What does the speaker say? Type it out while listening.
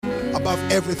above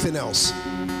everything else.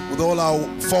 With all our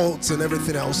faults and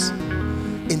everything else,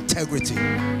 integrity.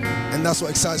 And that's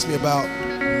what excites me about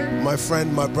my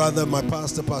friend, my brother, my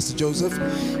pastor, Pastor Joseph.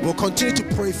 We'll continue to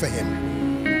pray for him.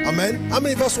 Amen. How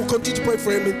many of us will continue to pray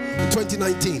for him in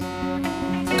 2019?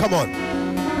 Come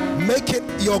on. Make it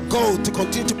your goal to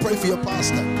continue to pray for your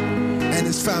pastor and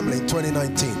his family in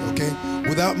 2019, okay?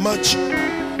 Without much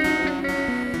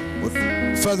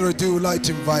further ado, I'd like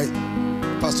to invite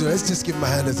Pastor. Let's just give him a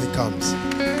hand as he comes.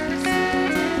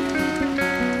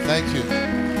 Thank you.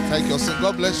 Thank you. So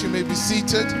God bless you. You may be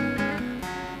seated.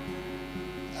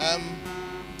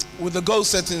 With the goal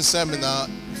setting seminar,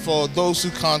 for those who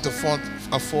can't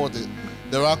afford it,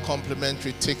 there are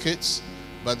complimentary tickets,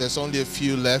 but there's only a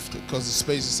few left because the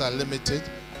spaces are limited.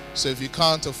 So if you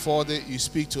can't afford it, you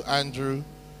speak to Andrew,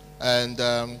 and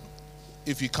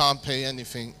if you can't pay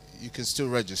anything, you can still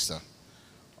register.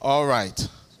 All right.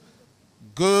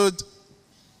 Good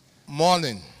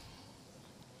morning.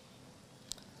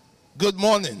 Good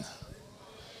morning.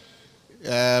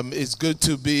 It's good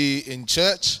to be in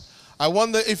church. I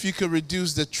wonder if you could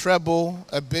reduce the treble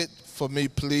a bit for me,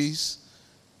 please.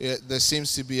 There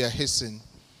seems to be a hissing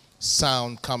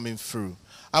sound coming through.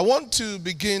 I want to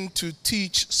begin to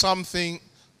teach something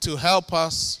to help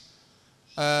us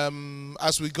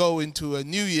as we go into a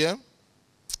new year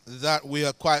that we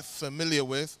are quite familiar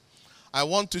with. I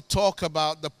want to talk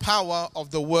about the power of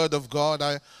the Word of God.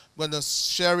 I'm going to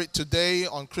share it today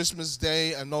on Christmas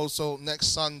Day and also next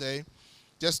Sunday,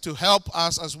 just to help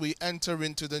us as we enter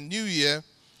into the new year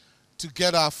to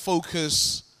get our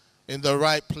focus in the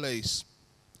right place.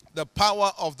 The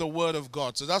power of the Word of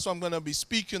God. So that's what I'm going to be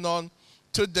speaking on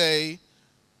today,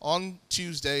 on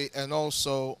Tuesday, and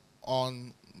also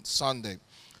on Sunday. I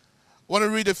want to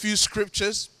read a few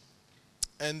scriptures,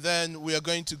 and then we are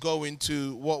going to go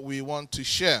into what we want to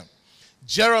share.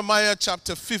 Jeremiah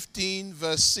chapter 15,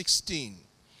 verse 16.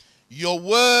 Your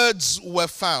words were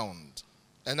found,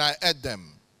 and I ate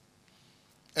them.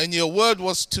 And your word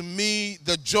was to me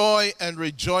the joy and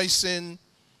rejoicing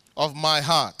of my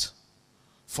heart.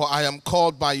 For I am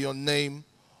called by your name,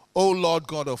 O Lord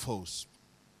God of hosts.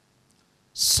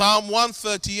 Psalm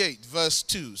 138, verse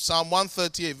 2. Psalm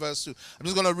 138, verse 2. I'm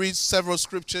just going to read several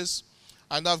scriptures.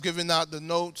 And I've given out the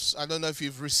notes. I don't know if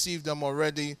you've received them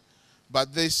already,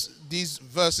 but these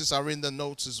verses are in the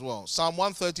notes as well. Psalm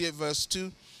 138, verse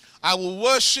 2. I will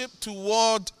worship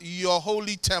toward your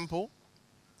holy temple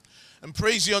and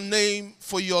praise your name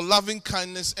for your loving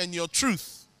kindness and your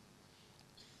truth.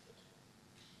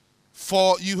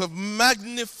 For you have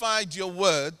magnified your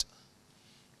word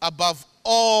above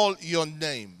all your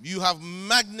name. You have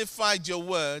magnified your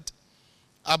word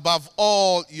above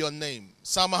all your name.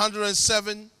 Psalm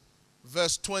 107,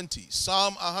 verse 20.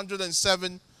 Psalm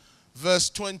 107, verse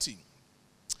 20.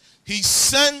 He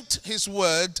sent his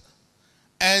word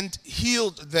and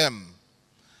healed them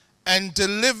and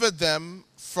delivered them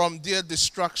from their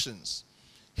destructions.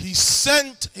 He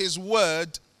sent his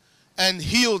word and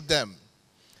healed them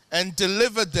and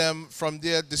delivered them from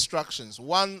their destructions.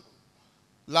 One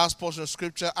last portion of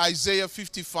scripture, Isaiah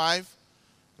 55,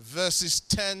 verses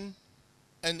 10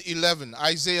 and 11.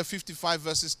 Isaiah 55,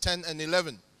 verses 10 and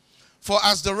 11. For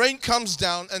as the rain comes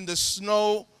down and the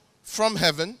snow from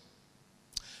heaven,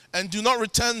 and do not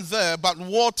return there, but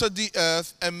water the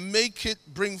earth and make it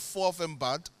bring forth and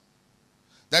bud,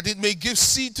 that it may give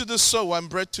seed to the sower and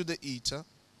bread to the eater,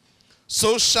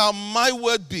 so shall my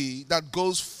word be that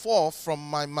goes forth from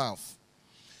my mouth.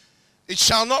 It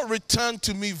shall not return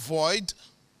to me void,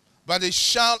 but it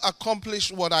shall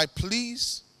accomplish what I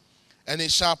please, and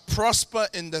it shall prosper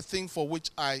in the thing for which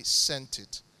I sent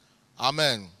it.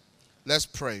 Amen. Let's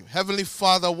pray. Heavenly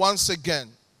Father, once again,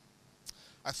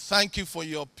 I thank you for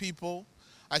your people.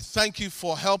 I thank you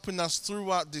for helping us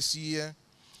throughout this year,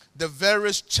 the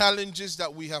various challenges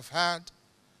that we have had.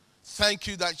 Thank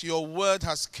you that your word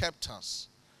has kept us.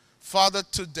 Father,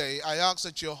 today I ask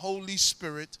that your Holy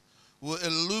Spirit will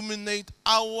illuminate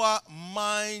our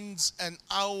minds and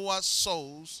our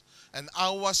souls and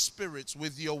our spirits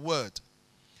with your word,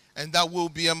 and that we'll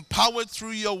be empowered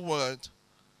through your word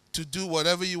to do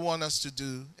whatever you want us to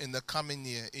do in the coming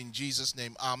year. In Jesus'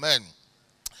 name, amen.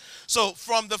 So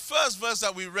from the first verse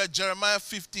that we read, Jeremiah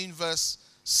 15, verse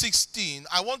 16,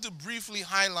 I want to briefly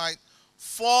highlight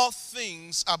 4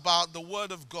 things about the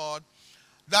Word of God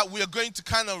that we are going to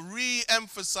kind of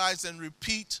re-emphasize and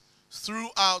repeat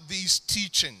throughout these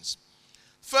teachings.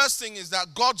 First thing is that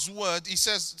God's Word, he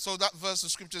says, so that verse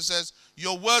of Scripture says,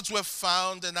 your words were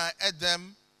found and I ate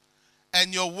them,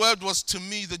 and your word was to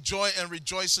me the joy and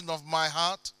rejoicing of my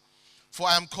heart, for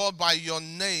I am called by your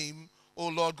name, O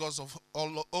Lord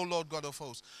God of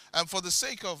hosts. And for the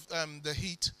sake of the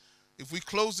heat, if we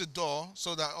close the door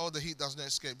so that all the heat does not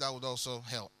escape, that would also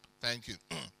help. Thank you.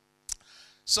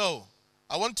 So,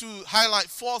 I want to highlight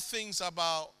 4 things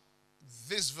about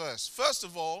this verse. First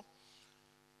of all,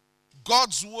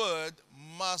 God's word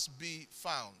must be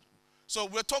found. So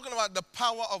we're talking about the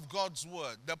power of God's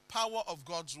word. The power of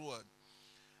God's word.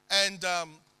 And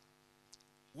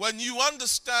when you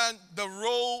understand the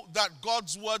role that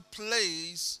God's word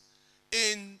plays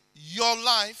in your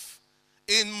life,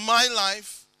 in my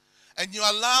life, and you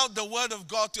allow the word of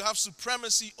God to have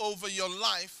supremacy over your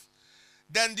life,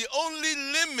 then the only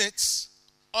limits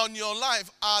on your life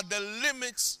are the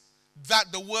limits that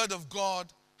the word of God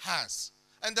has.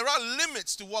 And there are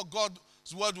limits to what God's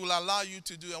word will allow you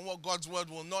to do and what God's word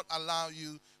will not allow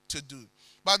you to do.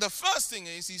 But the first thing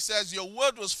is, he says, your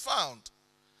word was found.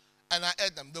 And I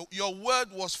add them. Your word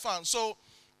was found. So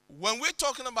when we're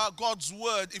talking about God's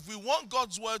word, if we want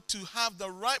God's word to have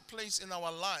the right place in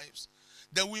our lives,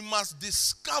 then we must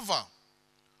discover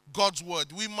God's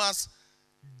word. We must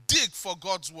dig for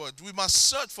God's word. We must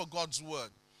search for God's word.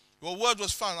 Your word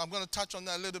was found. I'm going to touch on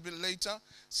that a little bit later.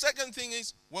 Second thing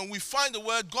is, when we find the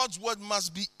word, God's word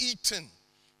must be eaten.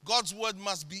 God's word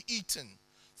must be eaten.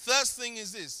 Third thing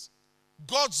is this.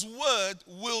 God's word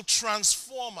will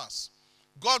transform us.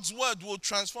 God's word will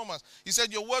transform us. He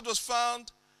said, your word was found,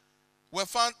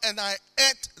 and I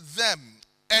ate them.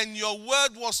 And your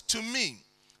word was to me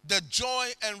the joy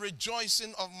and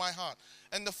rejoicing of my heart.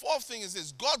 And the fourth thing is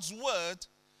this. God's word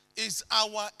is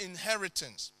our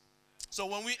inheritance. So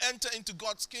when we enter into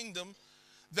God's kingdom,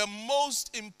 the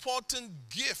most important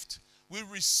gift we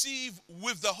receive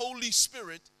with the Holy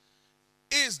Spirit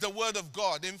is the word of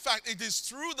God. In fact, it is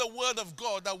through the word of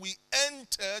God that we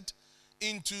entered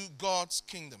into God's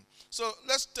kingdom. So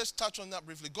let's just touch on that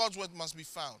briefly. God's word must be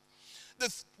found.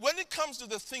 When it comes to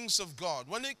the things of God,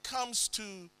 when it comes to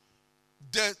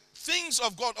the things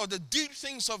of God or the deep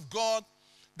things of God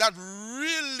that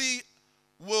really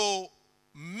will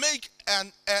make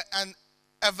an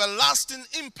everlasting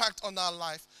impact on our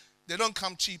life, they don't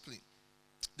come cheaply.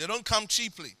 They don't come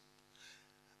cheaply.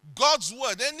 God's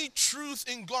word, any truth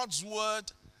in God's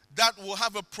word that will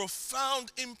have a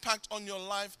profound impact on your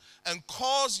life and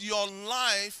cause your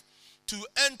life to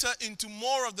enter into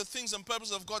more of the things and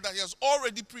purposes of God that he has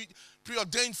already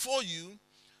preordained for you,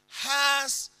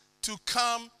 has to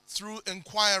come through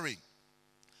inquiry.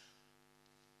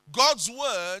 God's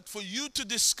word, for you to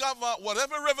discover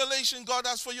whatever revelation God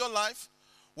has for your life,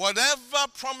 whatever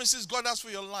promises God has for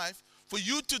your life, for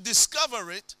you to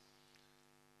discover it,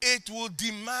 it will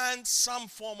demand some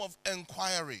form of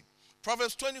inquiry.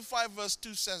 Proverbs 25 verse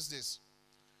 2 says this.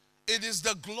 It is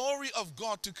the glory of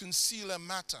God to conceal a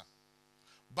matter,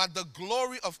 but the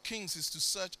glory of kings is to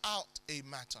search out a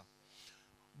matter.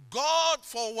 God,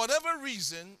 for whatever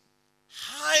reason,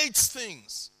 hides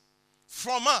things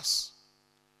from us.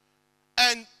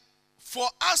 And for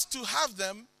us to have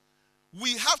them,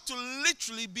 we have to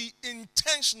literally be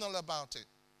intentional about it.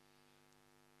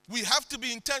 We have to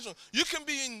be intentional. You can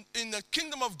be in the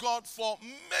kingdom of God for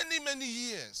many, many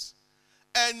years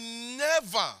and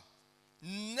never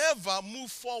move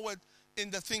forward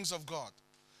in the things of God.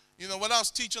 You know, when I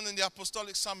was teaching in the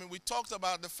Apostolic Summit, we talked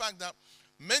about the fact that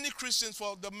many Christians,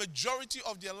 for the majority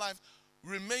of their life,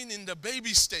 remain in the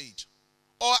baby stage,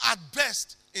 or at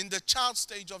best in the child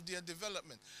stage of their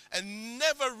development, and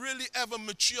never really ever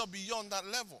mature beyond that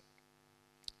level.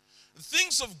 The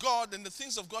things of God and the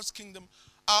things of God's kingdom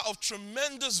are of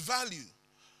tremendous value,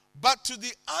 but to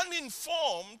the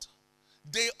uninformed,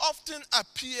 they often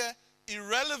appear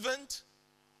irrelevant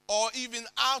or even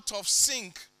out of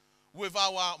sync with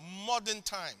our modern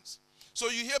times. So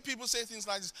you hear people say things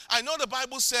like this. I know the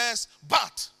Bible says,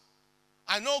 but.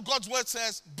 I know God's word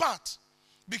says, but.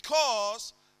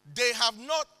 Because they have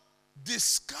not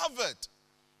discovered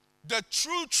the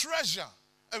true treasure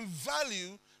and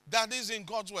value that is in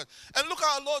God's word. And look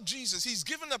at our Lord Jesus. He's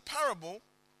given a parable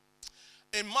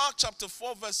in Mark chapter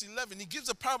 4 verse 11. He gives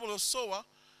a parable of sower,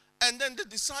 and then the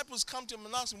disciples come to him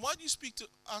and ask him, why do you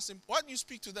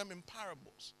speak to them in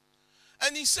parables?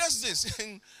 And he says this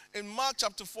in Mark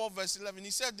chapter 4 verse 11.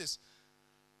 He said this,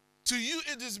 to you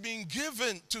it is being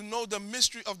given to know the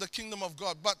mystery of the kingdom of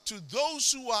God, but to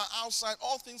those who are outside,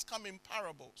 all things come in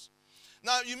parables.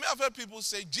 Now, you may have heard people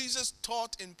say Jesus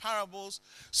taught in parables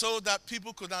so that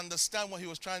people could understand what he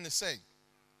was trying to say.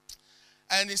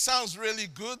 And it sounds really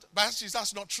good, but actually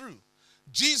that's not true.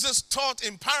 Jesus taught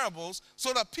in parables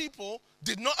so that people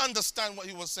did not understand what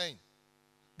he was saying.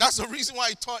 That's the reason why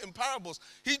he taught in parables.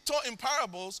 He taught in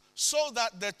parables so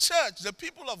that the church, the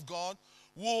people of God,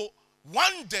 will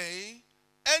one day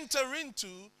enter into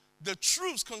the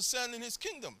truths concerning his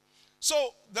kingdom.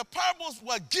 So the parables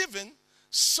were given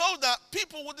so that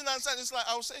people wouldn't understand. It's like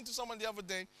I was saying to someone the other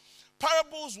day,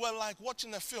 parables were like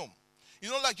watching a film. You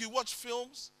know, like you watch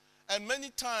films, and many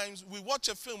times we watch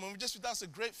a film and we just think that's a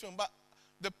great film, but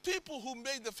the people who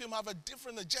made the film have a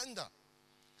different agenda.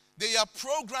 They are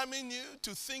programming you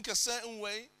to think a certain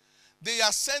way. They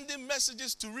are sending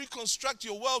messages to reconstruct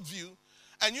your worldview,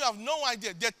 and you have no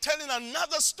idea. They're telling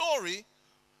another story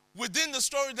within the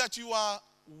story that you are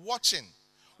watching.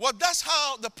 Well, that's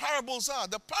how the parables are.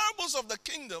 The parables of the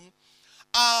kingdom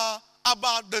are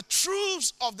about the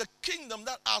truths of the kingdom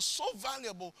that are so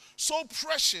valuable, so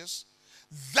precious,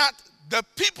 that the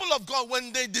people of God,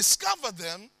 when they discover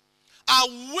them, are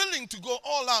willing to go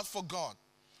all out for God.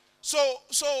 So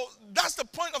that's the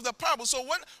point of the parable. So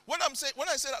when I say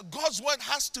that God's word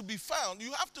has to be found,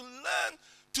 you have to learn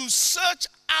to search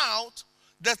out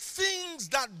the things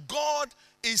that God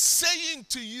is saying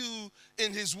to you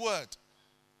in his word.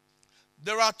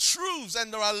 There are truths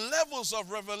and there are levels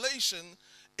of revelation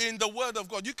in the word of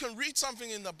God. You can read something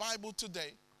in the Bible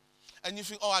today and you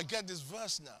think, oh, I get this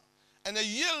verse now. And a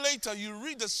year later, you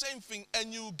read the same thing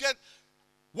and you get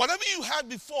whatever you had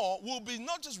before will be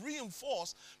not just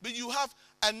reinforced, but you have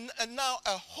now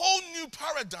a whole new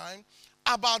paradigm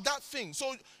about that thing.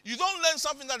 So you don't learn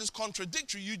something that is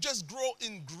contradictory. You just grow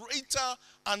in greater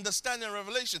understanding and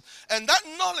revelation. And that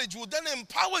knowledge will then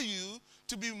empower you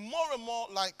to be more and more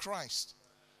like Christ.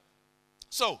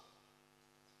 So,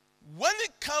 when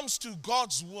it comes to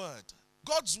God's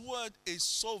word is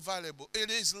so valuable. It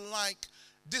is like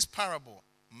this parable.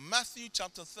 Matthew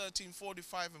chapter 13,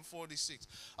 45 and 46.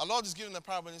 Our Lord is giving a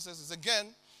parable and he says, again,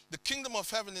 the kingdom of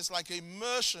heaven is like a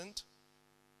merchant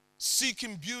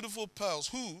seeking beautiful pearls,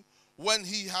 who, when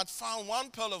he had found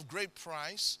one pearl of great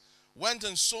price, went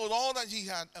and sold all that he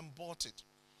had and bought it.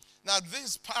 Now,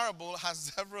 this parable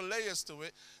has several layers to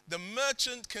it. The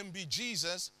merchant can be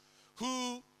Jesus,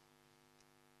 who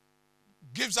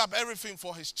gives up everything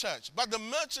for his church. But the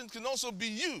merchant can also be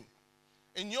you.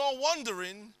 In your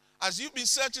wandering, as you've been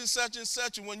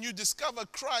searching, when you discover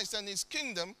Christ and his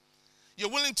kingdom, you're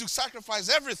willing to sacrifice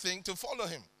everything to follow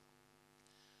him.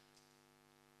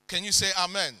 Can you say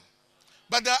amen?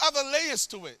 But there are other layers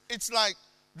to it. It's like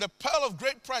the pearl of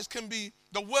great price can be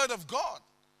the word of God,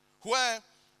 where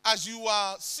as you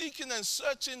are seeking and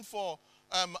searching for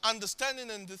understanding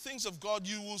and the things of God,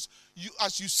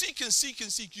 as you seek and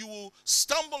seek, you will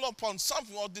stumble upon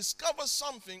something or discover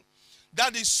something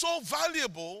that is so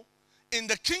valuable in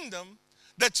the kingdom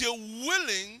that you're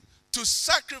willing to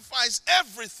sacrifice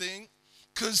everything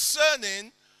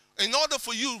concerning, in order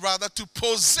for you rather to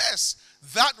possess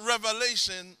that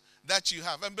revelation that you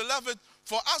have. And beloved,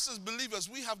 for us as believers,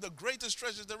 we have the greatest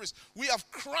treasure there is. We have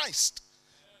Christ.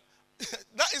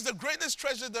 That is the greatest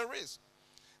treasure there is.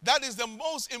 That is the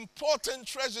most important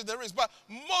treasure there is. But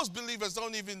most believers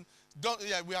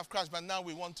we have Christ, but now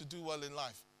we want to do well in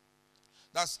life.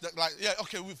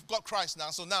 We've got Christ now,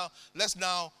 so now let's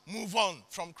move on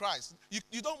from Christ.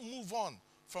 You don't move on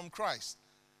from Christ.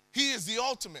 He is the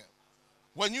ultimate.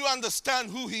 When you understand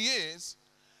who he is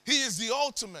the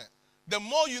ultimate. The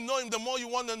more you know him, the more you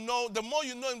want to know. The more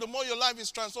you know him, the more your life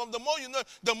is transformed. The more you know,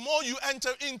 the more you enter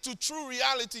into true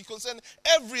reality concerning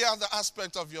every other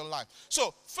aspect of your life.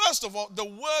 So, first of all, the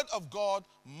word of God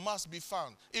must be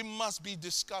found. It must be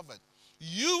discovered.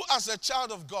 You as a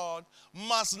child of God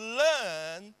must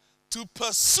learn to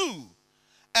pursue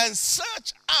and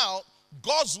search out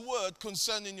God's word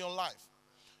concerning your life.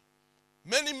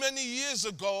 Many, many years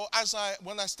ago,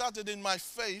 when I started in my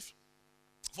faith,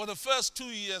 for the first 2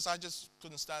 years, I just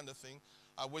couldn't stand the thing.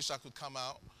 I wish I could come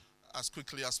out as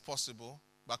quickly as possible,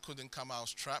 but I couldn't come out. I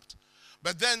was trapped.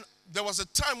 But then there was a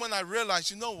time when I realized,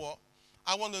 you know what?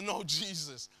 I want to know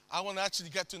Jesus. I want to actually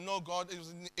get to know God. It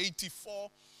was in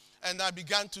 1984, and I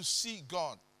began to seek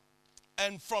God.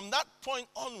 And from that point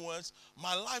onwards,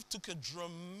 my life took a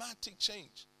dramatic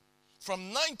change. From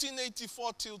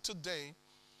 1984 till today,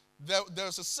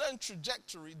 there's a certain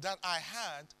trajectory that I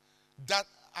had that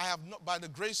I have not, by the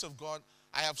grace of God,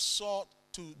 I have sought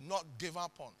to not give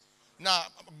up on. Now,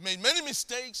 I made many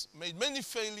mistakes, made many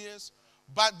failures,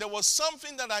 but there was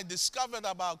something that I discovered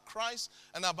about Christ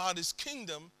and about his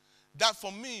kingdom that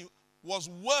for me was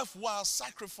worthwhile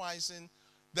sacrificing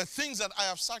the things that I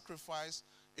have sacrificed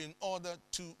in order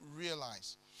to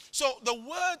realize. So the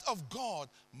word of God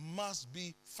must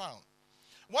be found.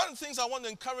 One of the things I want to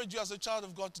encourage you as a child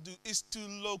of God to do is to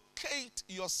locate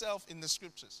yourself in the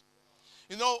scriptures.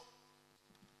 You know,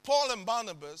 Paul and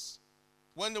Barnabas,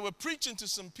 when they were preaching to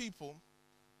some people,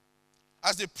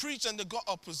 as they preached and they got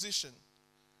opposition,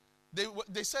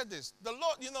 they said this: the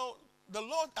Lord, the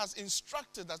Lord has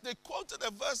instructed us. They quoted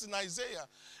a verse in Isaiah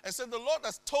and said, the Lord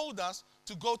has told us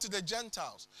to go to the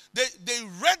Gentiles. They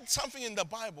read something in the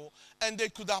Bible and they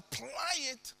could apply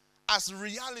it as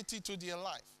reality to their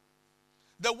life.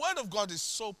 The word of God is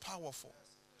so powerful.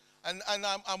 And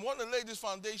I want to lay this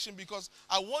foundation because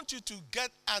I want you to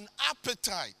get an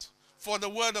appetite for the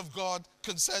word of God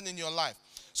concerning your life.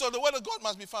 So the word of God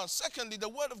must be found. Secondly, the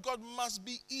word of God must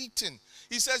be eaten.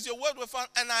 He says, your word were found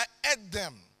and I ate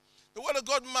them. The word of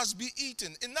God must be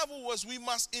eaten. In other words, we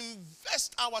must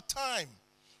invest our time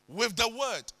with the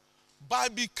word by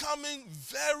becoming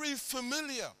very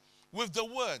familiar with the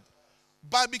word,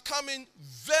 by becoming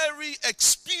very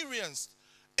experienced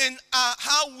in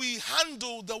how we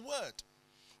handle the word.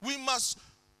 We must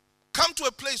come to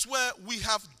a place where we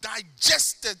have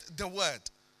digested the word.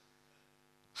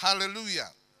 Hallelujah.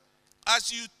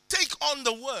 As you take on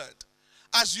the word,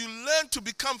 as you learn to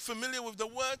become familiar with the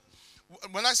word,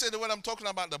 when I say the word, I'm talking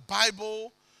about the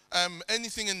Bible,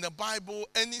 anything in the Bible,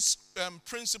 any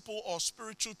principle or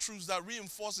spiritual truths that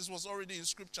reinforces what's already in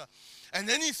Scripture, and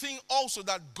anything also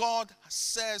that God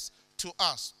says to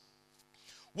us.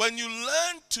 When you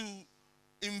learn to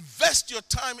invest your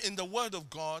time in the Word of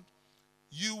God,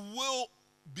 you will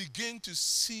begin to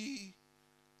see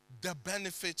the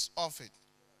benefits of it.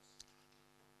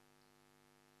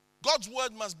 God's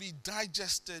word must be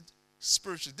digested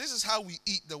spiritually. This is how we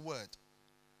eat the word.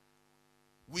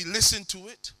 We listen to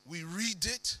it, we read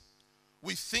it,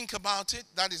 we think about it.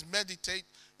 That is meditate.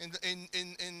 In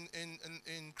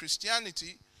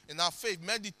Christianity, in our faith,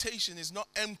 meditation is not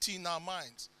emptying our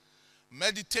minds.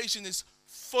 Meditation is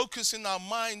focusing our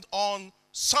mind on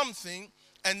something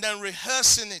and then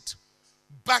rehearsing it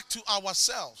back to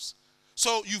ourselves.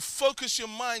 So you focus your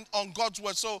mind on God's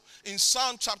word. So in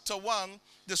Psalm chapter 1,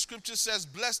 the scripture says,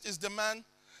 blessed is the man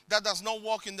that does not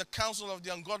walk in the counsel of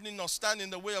the ungodly, nor stand in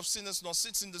the way of sinners, nor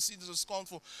sits in the seat of the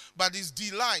scornful. But his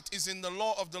delight is in the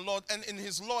law of the Lord, and in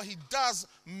his law he does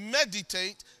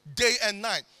meditate day and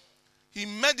night. He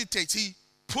meditates, he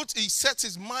sets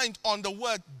his mind on the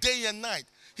word day and night.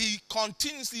 He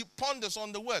continuously ponders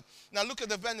on the word. Now look at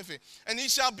the benefit. And he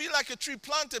shall be like a tree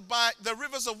planted by the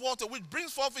rivers of water, which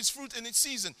brings forth its fruit in its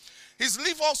season. His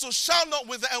leaf also shall not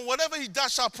wither, and whatever he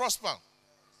does shall prosper.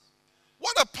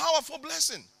 What a powerful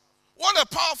blessing. What a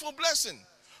powerful blessing.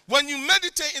 When you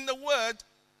meditate in the word,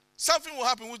 something will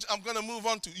happen, which I'm going to move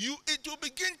on to. It will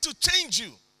begin to change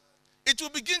you. It will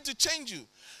begin to change you.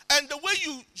 And the way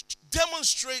you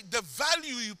demonstrate the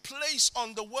value you place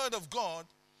on the word of God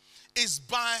is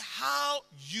by how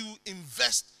you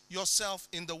invest yourself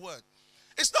in the word.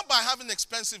 It's not by having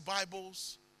expensive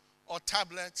Bibles or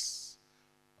tablets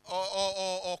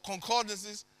or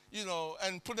concordances,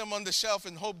 and put them on the shelf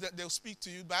and hope that they'll speak to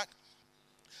you back.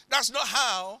 That's not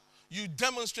how you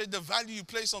demonstrate the value you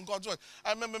place on God's word.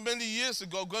 I remember many years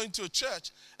ago going to a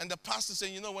church and the pastor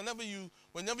saying, whenever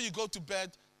you go to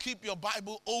bed, keep your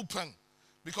Bible open.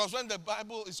 Because when the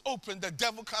Bible is open, the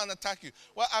devil can't attack you.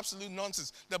 Well, absolute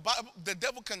nonsense. The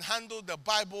devil can handle the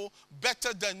Bible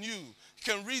better than you. He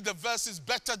can read the verses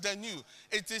better than you.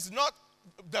 It is not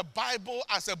the Bible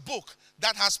as a book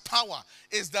that has power.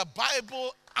 It's the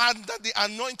Bible under the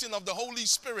anointing of the Holy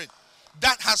Spirit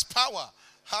that has power.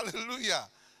 Hallelujah.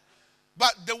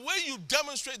 But the way you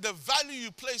demonstrate the value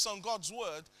you place on God's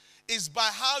word is by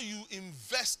how you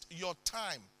invest your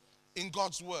time in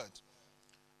God's word.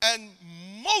 And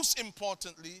most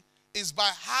importantly, is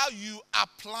by how you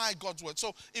apply God's word.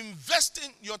 So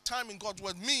investing your time in God's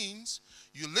word means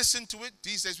you listen to it.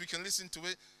 These days we can listen to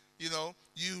it.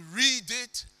 You read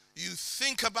it, you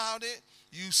think about it,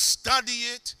 you study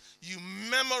it, you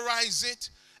memorize it,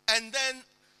 and then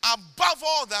above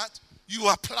all that, you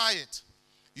apply it.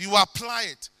 You apply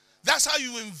it. That's how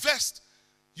you invest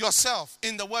yourself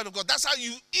in the word of God. That's how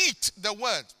you eat the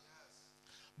word.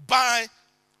 By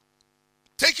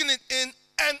taking it in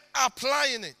and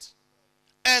applying it.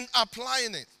 And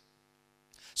applying it.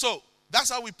 So,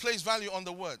 that's how we place value on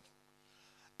the word.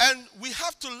 And we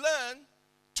have to learn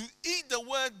to eat the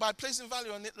word by placing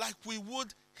value on it like we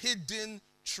would hidden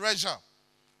treasure.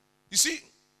 You see,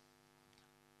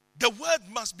 the word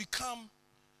must become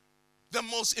the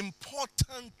most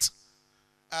important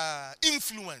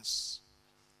influence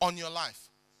on your life.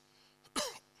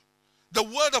 The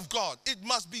word of God, it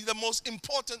must be the most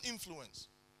important influence.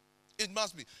 It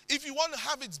must be. If you want to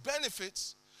have its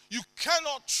benefits, you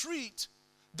cannot treat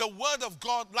the word of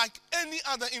God like any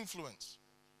other influence.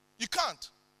 You can't.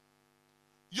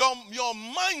 Your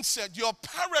mindset, your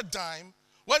paradigm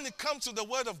when it comes to the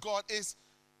word of God is,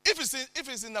 if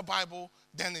it's in the Bible,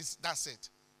 then that's it.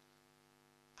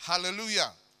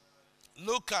 Hallelujah.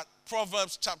 Look at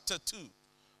Proverbs chapter 2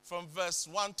 from verse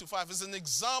 1 to 5. It's an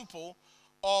example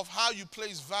of how you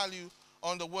place value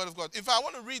on the word of God. If I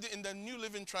want to read it in the New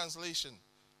Living Translation,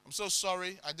 I'm so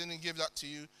sorry I didn't give that to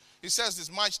you. It says this,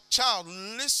 my child,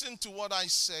 listen to what I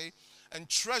say and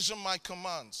treasure my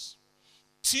commands.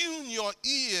 Tune your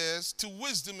ears to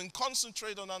wisdom and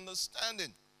concentrate on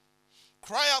understanding.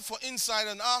 Cry out for insight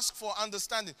and ask for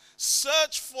understanding.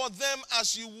 Search for them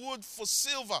as you would for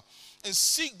silver and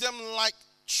seek them like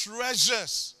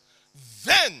treasures.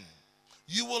 Then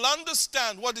you will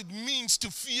understand what it means to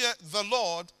fear the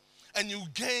Lord and you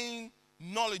gain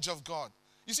knowledge of God.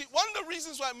 You see, one of the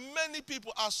reasons why many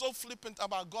people are so flippant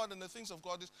about God and the things of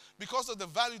God is because of the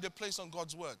value they place on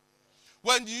God's word.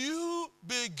 When you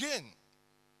begin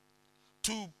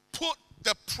to put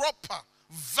the proper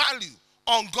value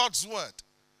on God's word,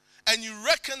 and you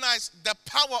recognize the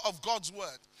power of God's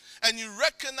word, and you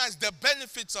recognize the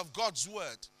benefits of God's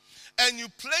word, and you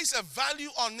place a value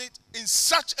on it in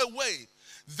such a way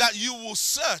that you will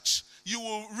search, you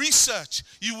will research,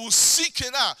 you will seek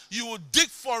it out, you will dig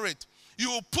for it, you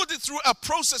will put it through a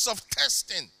process of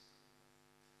testing,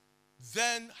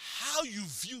 then how you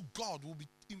view God will be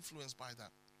influenced by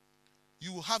that.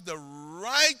 You will have the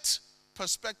right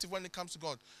perspective when it comes to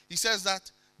God. He says that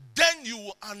then you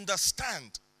will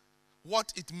understand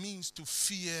what it means to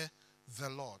fear the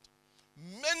Lord.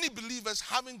 Many believers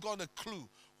haven't got a clue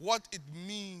what it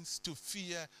means to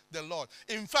fear the Lord.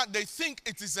 In fact, they think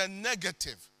it is a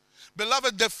negative.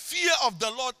 Beloved, the fear of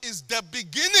the Lord is the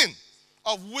beginning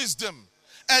of wisdom.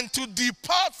 And to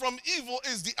depart from evil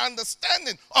is the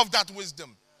understanding of that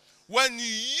wisdom. When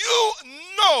you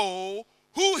know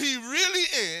who he really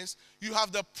is, you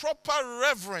have the proper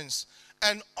reverence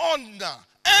and honor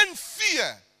and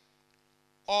fear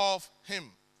of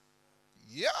him.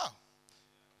 Yeah.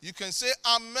 You can say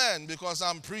amen because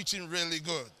I'm preaching really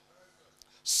good.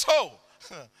 So,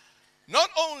 not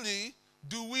only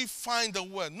do we find the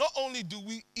word, not only do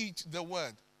we eat the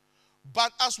word,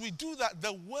 but as we do that,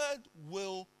 the word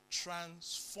will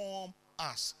transform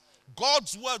us.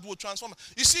 God's word will transform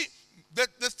us. You see, the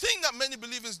thing that many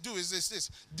believers do is this.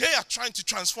 They are trying to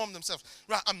transform themselves.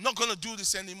 Right, I'm not going to do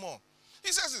this anymore.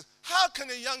 He says this, how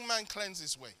can a young man cleanse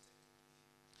his way?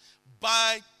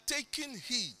 By taking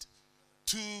heed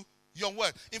to your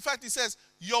word. In fact, he says,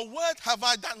 your word have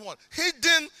I done what?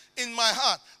 Hidden in my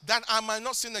heart, that I might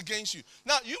not sin against you.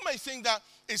 Now, you may think that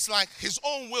it's like his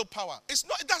own willpower. It's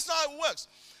not. That's not how it works.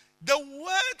 The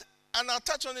word, and I'll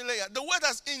touch on it later, the word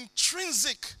has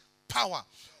intrinsic power.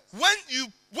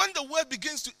 When the word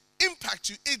begins to impact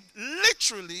you, it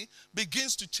literally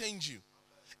begins to change you.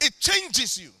 It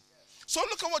changes you. So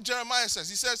look at what Jeremiah says.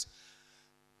 He says,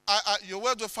 your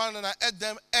word were found and I ate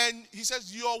them. And he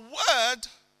says, your word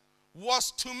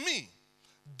was to me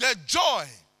the joy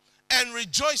and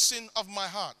rejoicing of my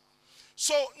heart.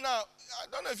 So now, I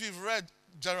don't know if you've read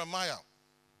Jeremiah.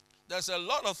 There's a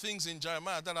lot of things in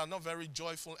Jeremiah that are not very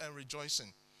joyful and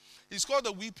rejoicing. He's called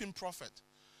the weeping prophet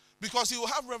because he will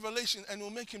have revelation and it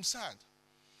will make him sad.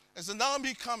 There's an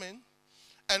army coming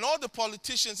and all the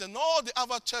politicians and all the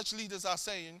other church leaders are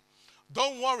saying,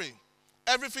 don't worry,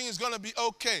 everything is going to be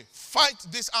okay. Fight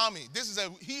this army. This is a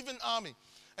heathen army.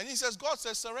 And he says, God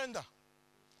says, surrender.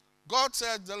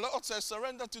 The Lord says,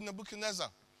 surrender to Nebuchadnezzar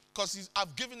because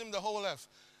I've given him the whole earth.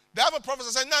 The other prophets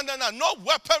are saying, no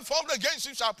weapon formed against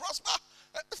you shall prosper.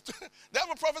 The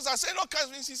other prophets are saying all kinds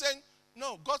of things. He's saying,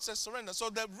 no, God says surrender. So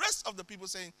the rest of the people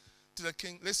saying to the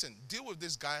king, listen, deal with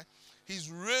this guy.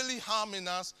 He's really harming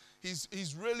us.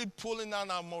 He's really pulling down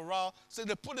our morale. So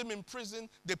they put him in prison.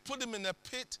 They put him in a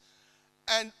pit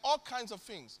and all kinds of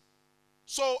things.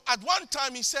 So at one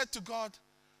time he said to God,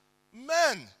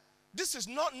 man, this is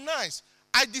not nice.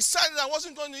 I decided I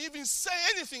wasn't going to even say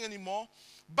anything anymore,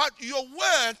 but your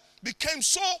word became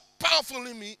so powerful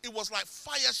in me, it was like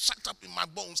fire shut up in my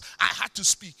bones. I had to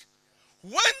speak.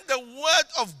 When the word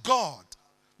of God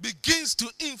begins to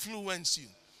influence you,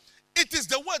 it is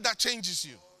the word that changes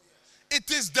you. It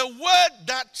is the word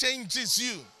that changes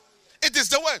you. It is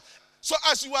the word. So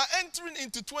as you are entering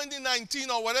into 2019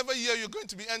 or whatever year you're going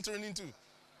to be entering into,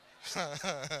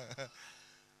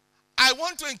 I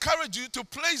want to encourage you to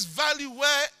place value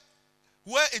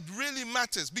where it really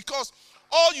matters, because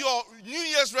all your New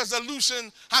Year's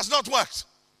resolution has not worked.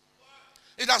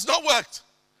 It has not worked.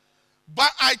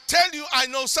 But I tell you, I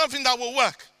know something that will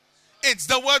work. It's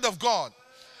the word of God.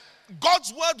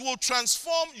 God's word will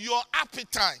transform your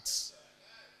appetites.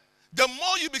 The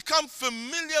more you become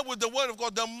familiar with the word of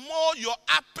God, the more your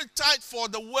appetite for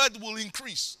the word will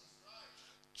increase.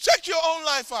 Check your own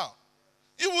life out.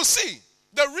 You will see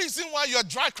the reason why you're a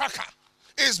dry cracker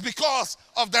is because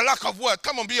of the lack of word.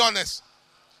 Come on, be honest.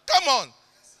 Come on.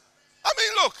 I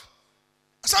mean, look,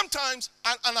 sometimes,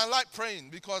 and I like praying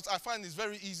because I find it's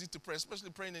very easy to pray, especially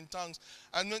praying in tongues.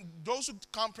 And when those who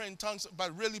can't pray in tongues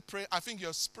but really pray, I think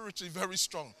you're spiritually very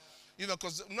strong. You know,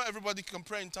 because not everybody can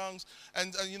pray in tongues.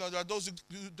 And you know, there are those who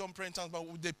don't pray in tongues, but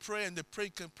they pray and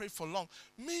can pray for long.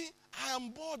 Me, I am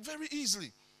bored very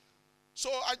easily. So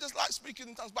I just like speaking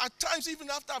in tongues. But at times, even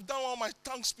after I've done all my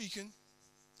tongue speaking,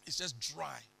 it's just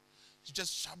dry. It's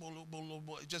just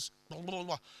it's just blah, blah,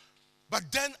 blah.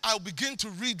 But then I'll begin to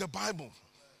read the Bible.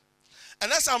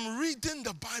 And as I'm reading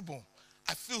the Bible,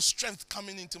 I feel strength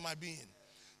coming into my being.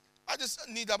 I just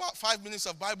need about 5 minutes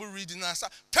of Bible reading. And I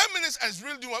start 10 minutes and it's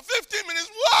really doing 15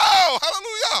 minutes. Wow!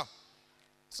 Hallelujah!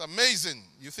 It's amazing.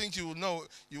 You think you would know,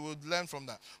 you would learn from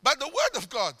that. But the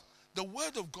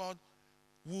Word of God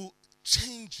will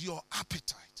change your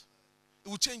appetite. It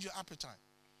will change your appetite.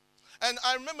 And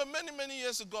I remember many, many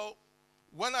years ago,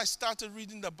 when I started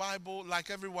reading the Bible,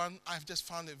 like everyone, I've just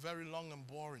found it very long and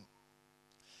boring.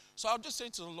 So I'll just say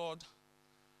to the Lord,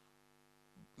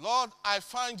 Lord, I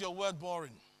find your word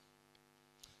boring.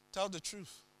 Tell the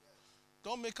truth.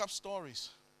 Don't make up stories.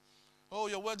 Oh,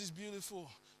 your word is beautiful.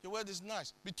 Your word is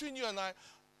nice. Between you and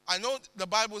I know the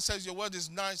Bible says your word is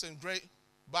nice and great,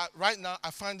 but right now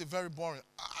I find it very boring.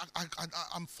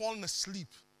 I'm falling asleep.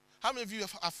 How many of you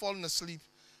have fallen asleep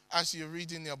as you're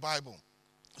reading your Bible?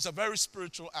 It's a very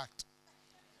spiritual act.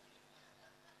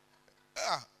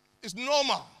 Yeah, it's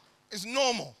normal. It's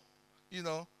normal. You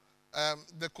know,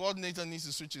 the coordinator needs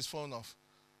to switch his phone off.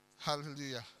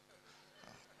 Hallelujah.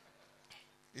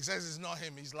 He says it's not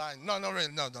him. He's lying. No,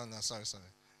 really. No. Sorry.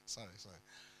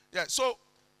 Yeah, so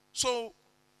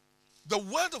the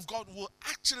word of God will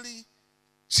actually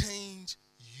change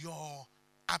your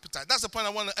appetite. That's the point I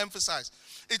want to emphasize.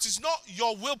 It is not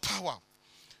your willpower.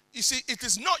 You see, it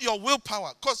is not your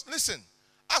willpower. Because, listen,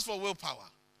 as for willpower,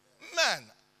 man,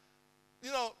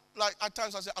 you know, like at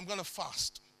times I say, I'm going to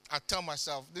fast. I tell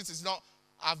myself, this is not,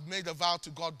 I've made a vow to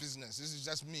God business. This is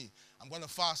just me. I'm going to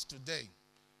fast today.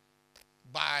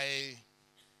 By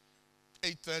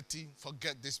 8:30,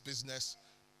 forget this business.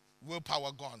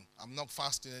 Willpower gone. I'm not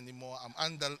fasting anymore. I'm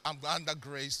under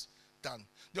grace. Done.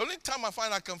 The only time I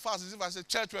find I can fast is if I say,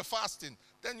 church, we're fasting.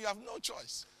 Then you have no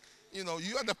choice. You know,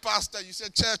 you are the pastor. You say,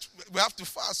 church, we have to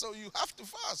fast. So you have to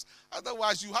fast.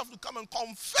 Otherwise, you have to come and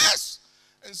confess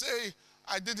and say,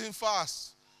 I didn't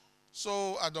fast.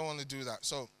 So I don't want to do that.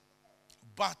 So,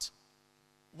 but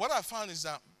what I found is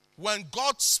that when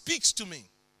God speaks to me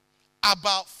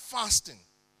about fasting,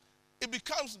 it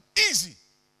becomes easy.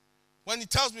 When he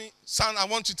tells me, son, I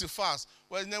want you to fast.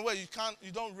 Well, in a way,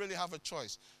 you don't really have a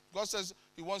choice. God says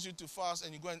he wants you to fast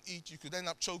and you go and eat, you could end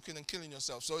up choking and killing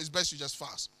yourself. So it's best you just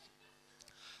fast.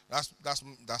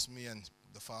 That's me and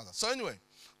the Father. So anyway,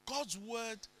 God's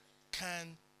word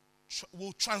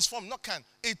will transform.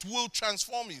 It will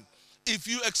transform you. If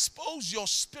you expose your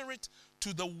spirit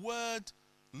to the word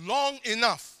long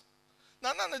enough.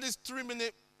 Now, none of this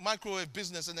 3-minute microwave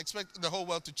business and expect the whole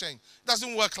world to change. It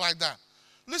doesn't work like that.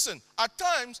 Listen, at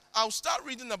times, I'll start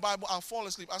reading the Bible, I'll fall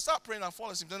asleep. I'll start praying, I'll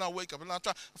fall asleep. Then I'll wake up and I'll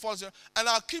fall asleep. And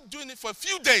I'll keep doing it for a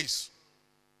few days.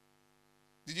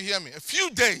 Did you hear me? A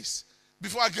few days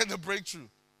before I get the breakthrough.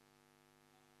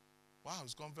 Wow,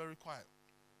 it's gone very quiet.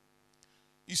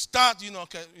 You start,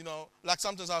 like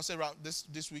sometimes I'll say, right,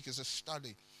 this week is a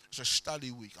study. It's a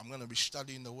study week. I'm going to be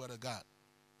studying the Word of God.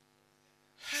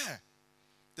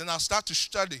 Then I'll start to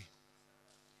study.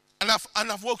 And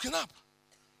I've woken up.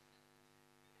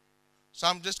 So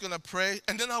I'm just going to pray,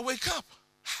 and then I'll wake up.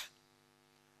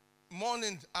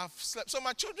 Morning, I've slept. So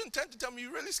my children tend to tell me,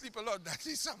 you really sleep a lot,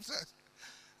 Daddy, sometimes.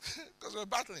 Because we're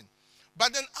battling.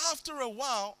 But then after a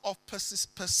while of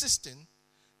persisting,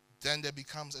 then there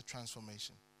becomes a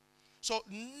transformation. So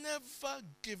never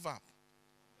give up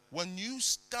when you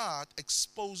start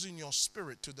exposing your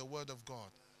spirit to the Word of God.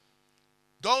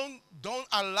 Don't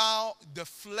allow the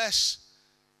flesh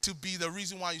to be the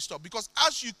reason why you stop. Because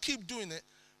as you keep doing it,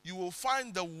 you will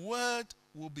find the word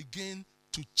will begin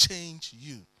to change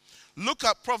you. Look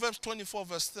at Proverbs 24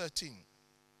 verse 13.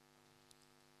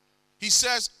 He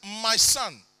says, my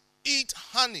son, eat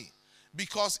honey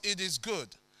because it is good,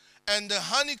 and the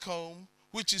honeycomb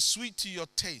which is sweet to your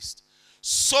taste.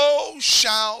 So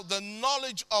shall the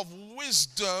knowledge of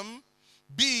wisdom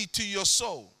be to your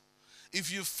soul.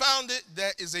 If you found it,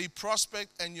 there is a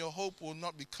prospect and your hope will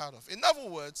not be cut off. In other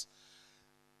words,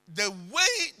 the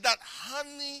way that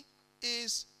honey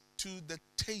is to the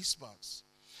taste buds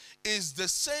is the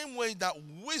same way that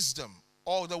wisdom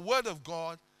or the word of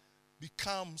God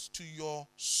becomes to your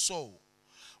soul.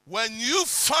 When you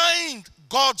find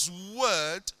God's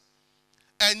word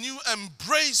and you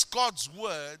embrace God's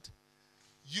word,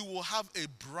 you will have a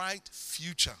bright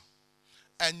future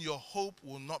and your hope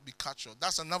will not be cut short.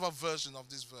 That's another version of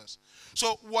this verse.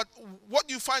 So what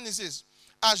you find is this: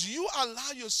 as you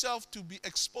allow yourself to be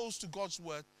exposed to God's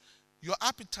word, your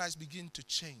appetites begin to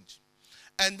change.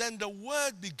 And then the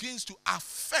word begins to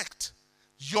affect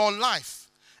your life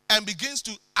and begins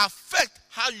to affect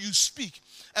how you speak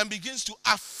and begins to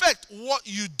affect what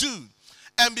you do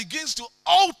and begins to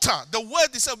alter. The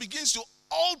word itself begins to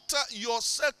alter your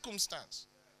circumstance.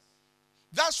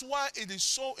 That's why it is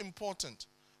so important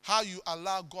how you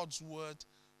allow God's word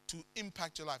to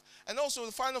impact your life. And also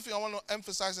the final thing I want to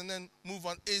emphasize and then move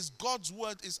on is God's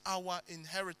word is our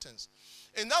inheritance.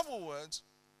 In other words,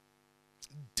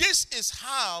 this is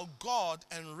how God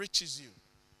enriches you.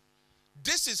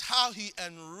 This is how he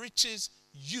enriches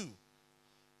you.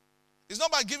 It's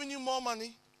not by giving you more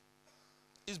money.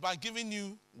 It's by giving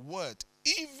you word.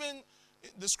 Even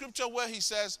the scripture where he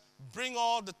says, bring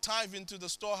all the tithe into the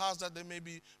storehouse that there may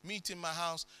be meat in my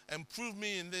house, and prove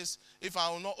me in this if I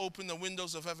will not open the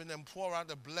windows of heaven and pour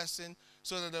out a blessing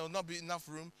so that there will not be enough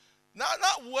room. Now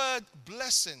that word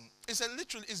blessing is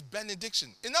literally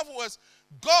benediction. In other words,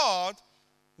 God,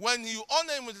 when you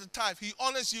honor him with the tithe, he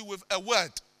honors you with a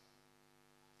word.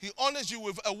 He honors you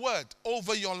with a word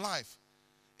over your life.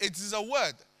 It is a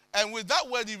word. And with that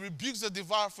word, he rebukes the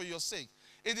devourer for your sake.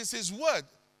 It is his word.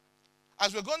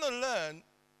 As we're going to learn,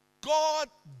 God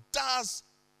does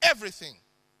everything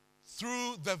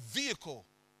through the vehicle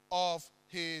of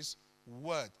his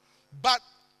word. But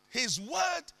his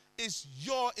word is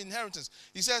your inheritance.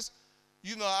 He says,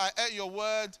 you know, I ate your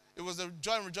word. It was the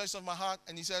joy and rejoicing of my heart.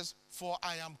 And he says, for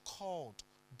I am called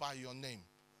by your name,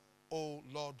 O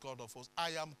Lord God of hosts.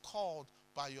 I am called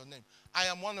by your name. I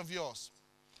am one of yours.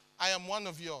 I am one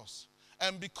of yours.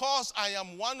 And because I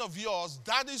am one of yours,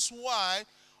 that is why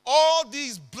all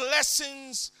these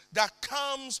blessings that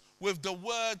comes with the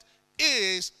word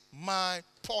is my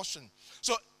portion.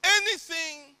 So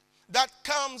anything that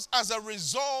comes as a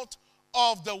result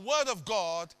of the word of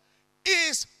God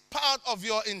is part of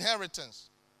your inheritance.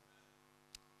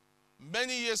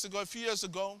 Many years ago, a few years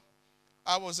ago,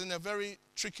 I was in a very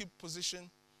tricky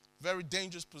position, very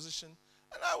dangerous position.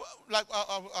 And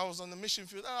I was on the mission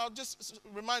field, and I'll just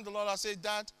remind the Lord, I say,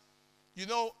 Dad, you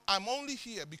know, I'm only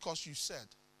here because you said.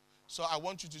 So I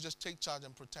want you to just take charge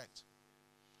and protect.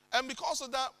 And because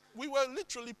of that, we were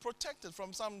literally protected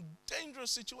from some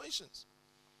dangerous situations.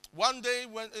 One day,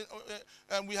 when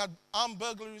we had armed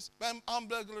burglaries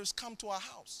come to our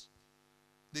house.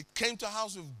 They came to our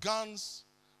house with guns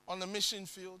on the mission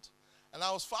field, and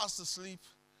I was fast asleep.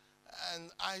 And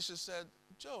Aisha said,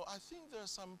 Joe, I think there are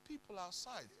some people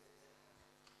outside.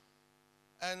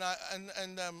 And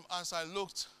as I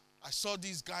looked, I saw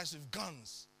these guys with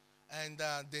guns, and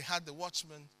they had the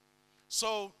watchman.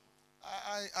 So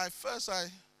I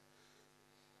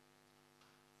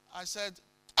said,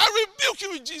 I rebuke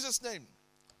you in Jesus' name.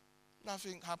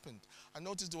 Nothing happened. I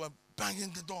noticed they were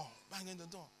banging the door.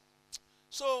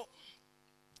 So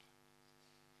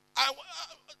I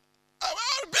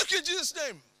rebuke you in Jesus'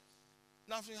 name.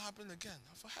 Nothing happened again.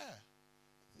 I thought, hey,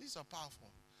 these are powerful.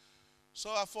 So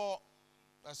I thought,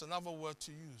 that's another word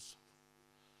to use.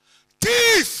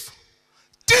 Thief!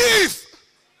 Thief!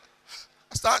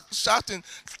 I start shouting,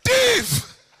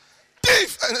 thief!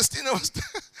 Thief! And Estina was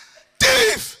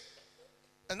thief!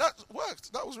 And that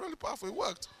worked. That was really powerful. It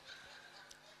worked.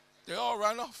 They all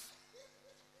ran off.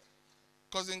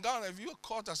 Because in Ghana, if you're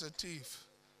caught as a thief,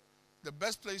 the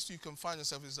best place you can find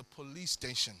yourself is a police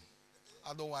station.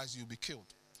 Otherwise, you'll be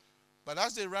killed. But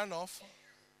as they ran off,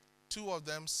 two of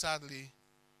them, sadly,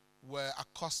 were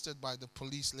accosted by the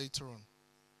police later on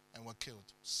and were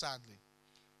killed, sadly.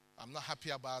 I'm not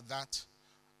happy about that.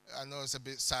 I know it's a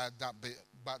bit sad, that bit,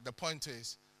 but the point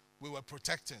is, we were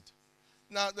protected.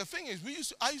 Now, the thing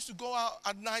is, I used to go out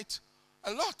at night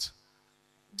a lot,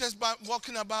 just by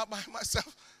walking about by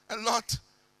myself a lot,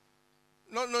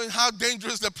 not knowing how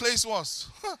dangerous the place was.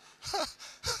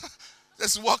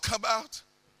 Just walk about.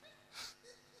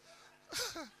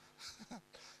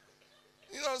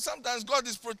 You know, sometimes God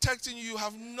is protecting you. You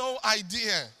have no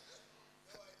idea.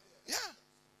 Yeah.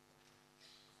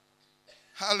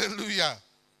 Hallelujah.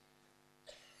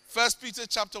 1 Peter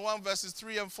chapter 1 verses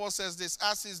 3 and 4 says this: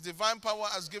 as his divine power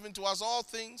has given to us all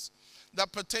things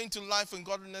that pertain to life and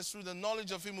godliness through the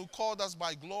knowledge of him who called us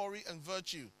by glory and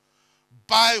virtue,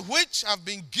 by which have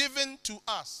been given to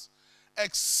us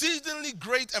exceedingly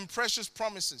great and precious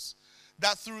promises,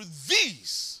 that through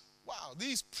these,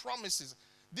 these promises,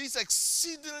 these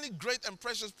exceedingly great and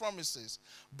precious promises,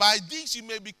 by these you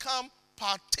may become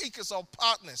partakers or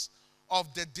partners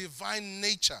of the divine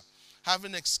nature,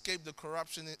 having escaped the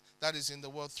corruption that is in the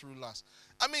world through lust.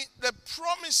 I mean, the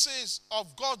promises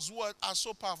of God's word are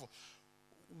so powerful.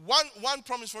 One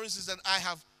promise, for instance, that I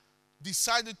have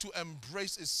decided to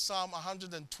embrace is Psalm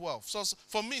 112. So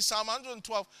for me, Psalm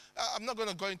 112, I'm not going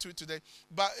to go into it today,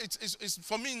 but it's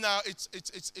for me now,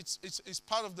 it's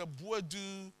part of the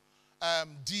Boadu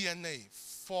DNA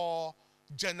for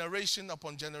generation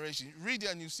upon generation. Read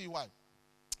it and you see why.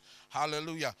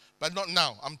 Hallelujah. But not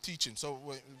now. I'm teaching, so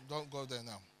don't go there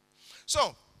now.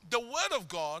 So, the word of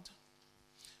God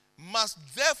must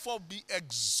therefore be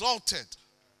exalted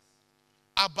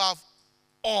above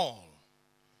all.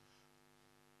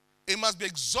 It must be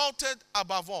exalted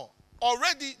above all.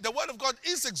 Already, the word of God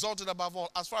is exalted above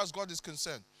all as far as God is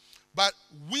concerned. But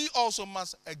we also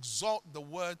must exalt the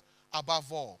word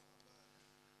above all.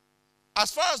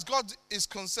 As far as God is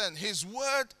concerned, his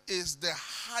word is the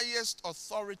highest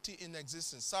authority in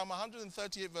existence. Psalm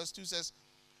 138 verse 2 says,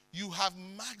 you have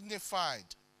magnified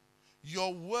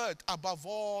your word above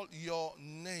all your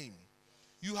name.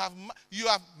 You have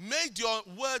made your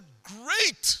word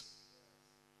great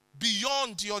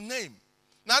beyond your name.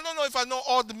 Now, I don't know if I know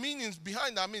all the meanings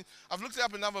behind that. I mean, I've looked it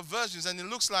up in other versions, and it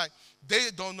looks like they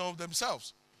don't know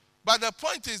themselves. But the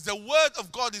point is, the word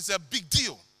of God is a big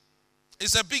deal.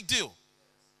 It's a big deal.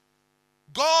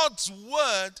 God's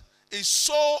word is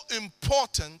so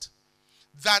important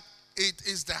that it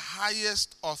is the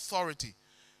highest authority.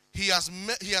 He has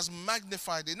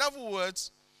magnified it. In other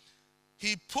words,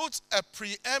 he puts a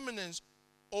preeminence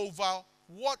over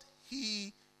what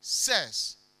he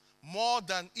says more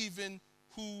than even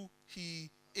who he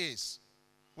is,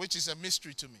 which is a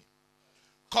mystery to me.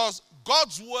 Because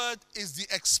God's word is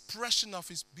the expression of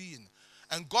his being,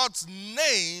 and God's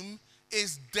name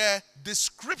is the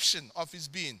description of his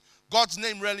being. God's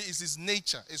name really is his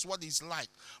nature, is what he's like.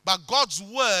 But God's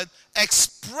word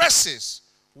expresses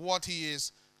what he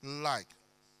is like.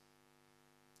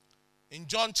 In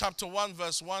John chapter 1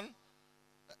 verse 1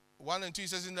 and 2, he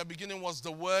says, in the beginning was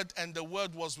the word, and the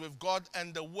word was with God,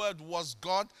 and the word was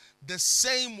God. The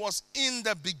same was in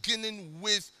the beginning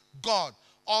with God.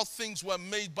 All things were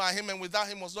made by him, and without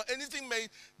him was not anything made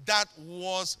that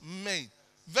was made.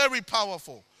 Very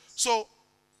powerful. So,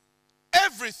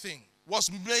 everything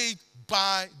was made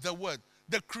by the word.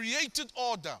 The created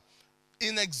order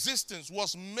in existence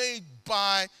was made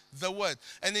by the word.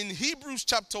 And in Hebrews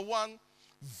chapter 1,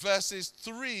 verses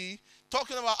 3,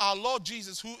 talking about our Lord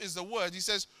Jesus, who is the word, he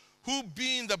says, who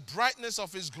being the brightness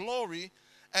of his glory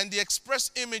and the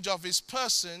express image of his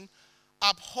person,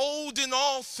 upholding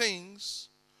all things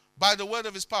by the word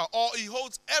of his power. Or he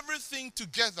holds everything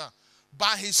together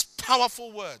by his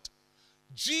powerful word.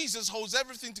 Jesus holds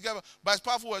everything together by his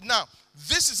powerful word. Now,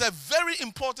 this is a very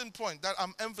important point that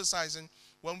I'm emphasizing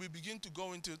when we begin to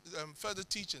go into further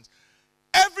teachings.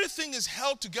 Everything is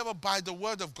held together by the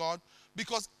word of God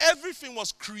because everything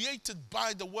was created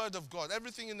by the word of God.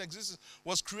 Everything in existence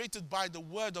was created by the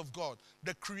word of God,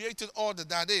 the created order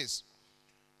that is.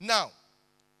 Now,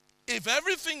 if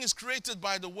everything is created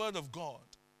by the word of God,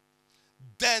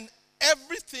 then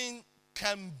everything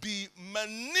can be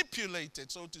manipulated,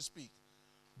 so to speak,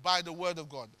 by the word of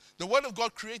God. The word of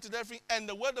God created everything, and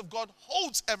the word of God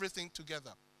holds everything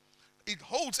together. It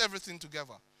holds everything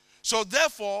together. So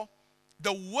therefore,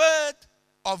 the word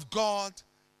of God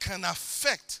can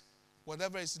affect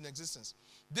whatever is in existence.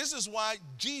 This is why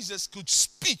Jesus could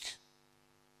speak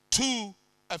to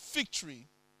a fig tree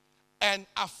and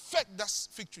affect that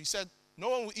fig tree. He said, no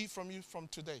one will eat from you from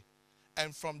today.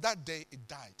 And from that day, it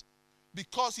died.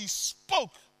 Because he spoke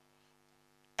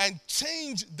and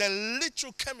changed the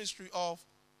literal chemistry of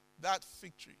that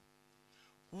fig tree.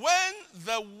 When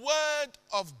the word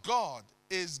of God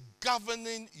is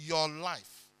governing your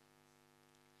life,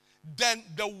 then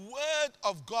the word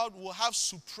of God will have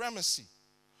supremacy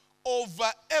over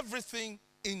everything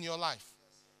in your life.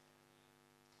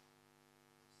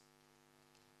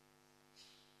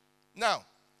 Now,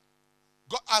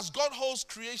 as God holds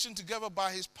creation together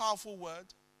by his powerful word,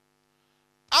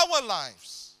 our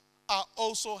lives are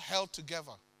also held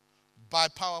together by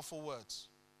powerful words.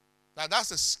 Now,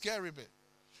 that's a scary bit.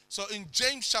 So in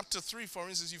James chapter 3, for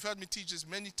instance, you've heard me teach this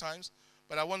many times,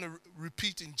 but I want to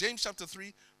repeat. In James chapter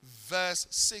 3, verse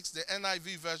 6, the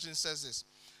NIV version says this.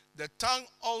 The tongue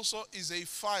also is a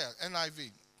fire,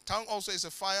 NIV. Tongue also is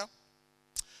a fire,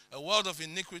 a world of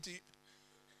iniquity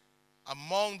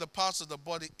among the parts of the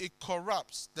body. It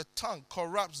corrupts, the tongue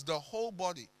corrupts the whole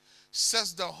body,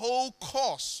 sets the whole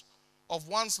course of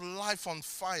one's life on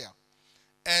fire,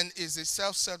 and is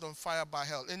itself set on fire by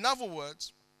hell. In other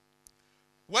words,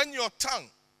 when your tongue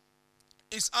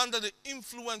is under the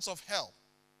influence of hell,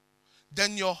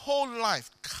 then your whole life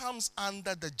comes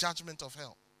under the judgment of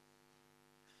hell.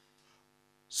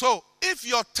 So if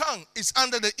your tongue is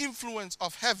under the influence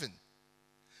of heaven,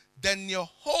 then your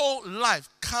whole life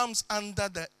comes under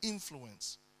the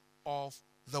influence of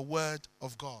the word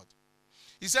of God.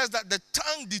 He says that the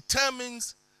tongue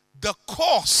determines the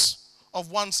course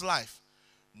of one's life.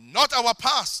 Not our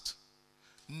past,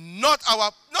 not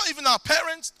even our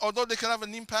parents, although they can have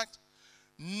an impact,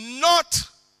 not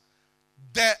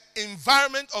the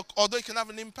environment, although it can have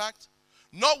an impact,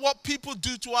 not what people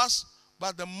do to us,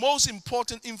 but the most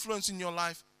important influence in your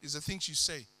life is the things you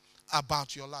say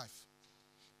about your life.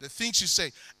 The things you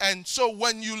say. And so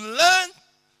when you learn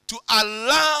to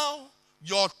allow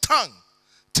your tongue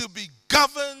to be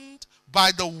governed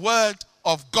by the word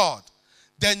of God,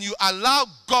 then you allow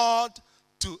God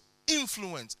to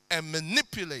influence and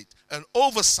manipulate and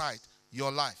oversight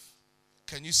your life.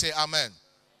 Can you say amen?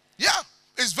 Yeah,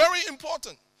 it's very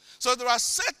important. So there are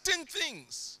certain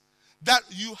things that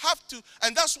you have to,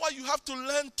 and that's why you have to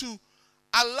learn to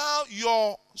allow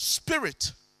your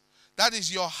spirit, that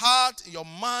is your heart, your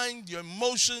mind, your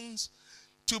emotions,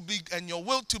 to be, and your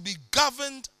will to be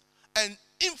governed and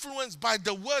influenced by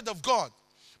the word of God.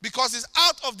 Because it's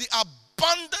out of the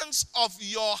abundance of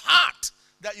your heart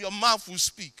that your mouth will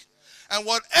speak. And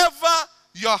whatever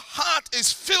your heart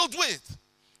is filled with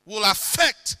will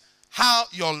affect how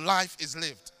your life is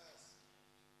lived.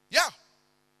 Yeah.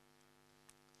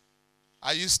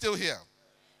 Are you still here?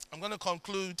 I'm going to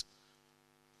conclude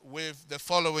with the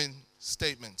following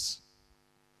statements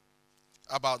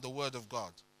about the word of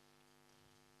God.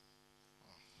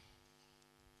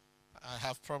 I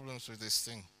have problems with this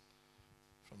thing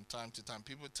from time to time.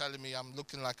 People telling me I'm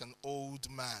looking like an old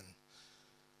man.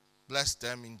 Bless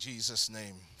them in Jesus'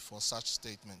 name for such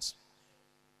statements.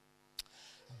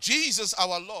 Jesus,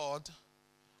 our Lord,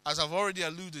 as I've already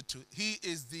alluded to, he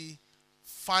is the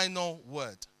final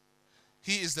word.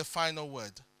 He is the final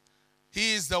word.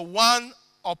 He is the one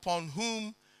upon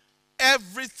whom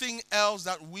everything else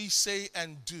that we say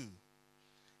and do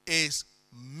is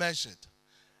measured.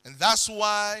 And that's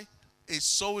why it's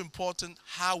so important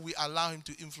how we allow him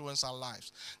to influence our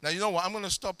lives. Now, you know what? I'm going to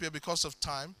stop here because of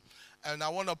time, and I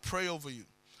want to pray over you.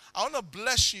 I want to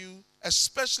bless you,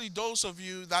 especially those of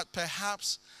you that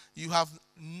perhaps you have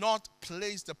not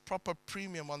placed the proper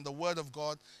premium on the word of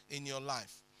God in your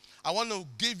life. I want to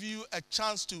give you a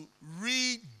chance to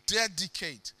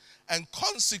rededicate and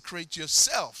consecrate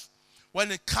yourself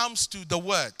when it comes to the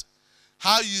word.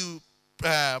 How you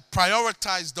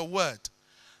prioritize the word.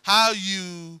 How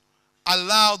you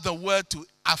allow the word to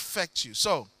affect you.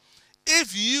 So,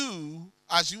 if you,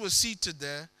 as you were seated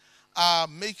there, are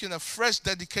making a fresh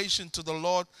dedication to the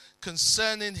Lord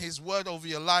concerning his word over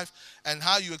your life and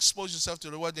how you expose yourself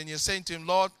to the word, then you're saying to him,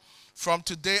 Lord, from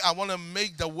today, I want to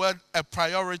make the word a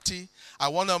priority. I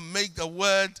want to make the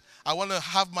word, I want to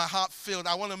have my heart filled.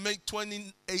 I want to make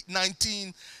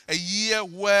 2019 a year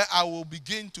where I will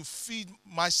begin to feed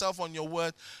myself on your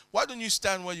word. Why don't you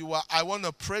stand where you are? I want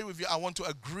to pray with you. I want to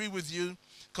agree with you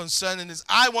concerning this.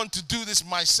 I want to do this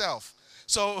myself.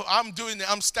 So I'm doing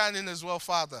it. I'm standing as well,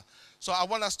 Father. So I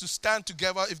want us to stand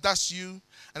together if that's you.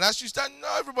 And as you stand, no,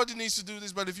 everybody needs to do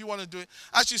this, but if you want to do it,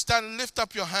 as you stand, lift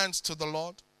up your hands to the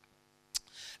Lord.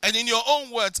 And in your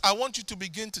own words, I want you to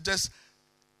begin to just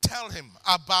tell him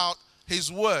about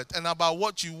his word and about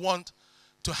what you want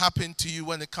to happen to you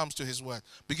when it comes to his word.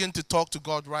 Begin to talk to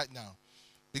God right now.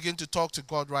 Begin to talk to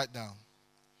God right now.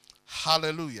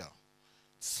 Hallelujah.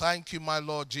 Thank you, my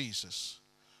Lord Jesus.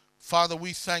 Father,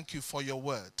 we thank you for your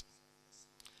word.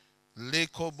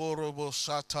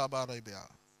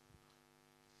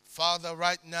 Father,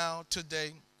 right now,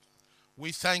 today,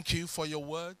 we thank you for your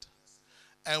word.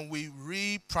 And we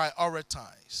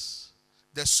reprioritize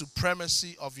the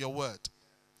supremacy of your word.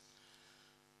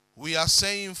 We are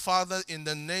saying, Father, in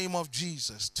the name of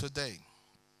Jesus today,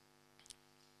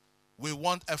 we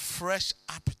want a fresh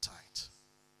appetite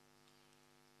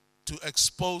to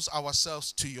expose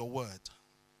ourselves to your word.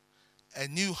 A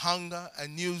new hunger, a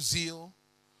new zeal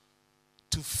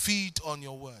to feed on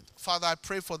your word. Father, I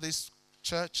pray for this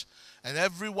church and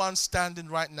everyone standing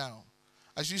right now.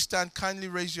 As you stand, kindly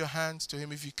raise your hands to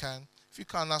him if you can. If you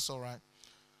can't, that's all right.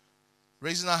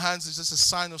 Raising our hands is just a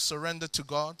sign of surrender to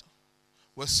God.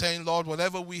 We're saying, Lord,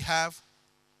 whatever we have,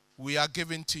 we are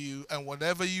giving to you. And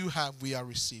whatever you have, we are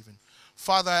receiving.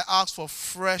 Father, I ask for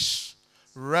fresh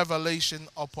revelation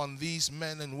upon these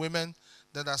men and women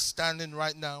that are standing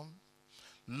right now.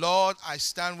 Lord, I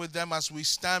stand with them as we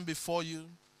stand before you.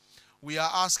 We are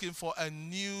asking for a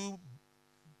new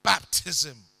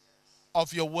baptism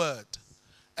of your word.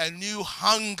 A new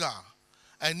hunger,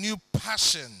 a new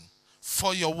passion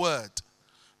for your word.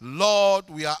 Lord,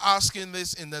 we are asking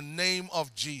this in the name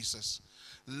of Jesus.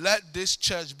 Let this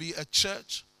church be a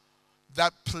church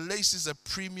that places a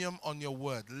premium on your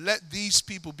word. Let these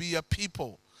people be a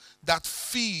people that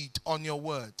feed on your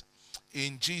word.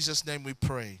 In Jesus' name we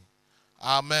pray.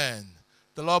 Amen.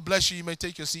 The Lord bless you. You may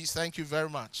take your seats. Thank you very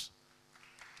much.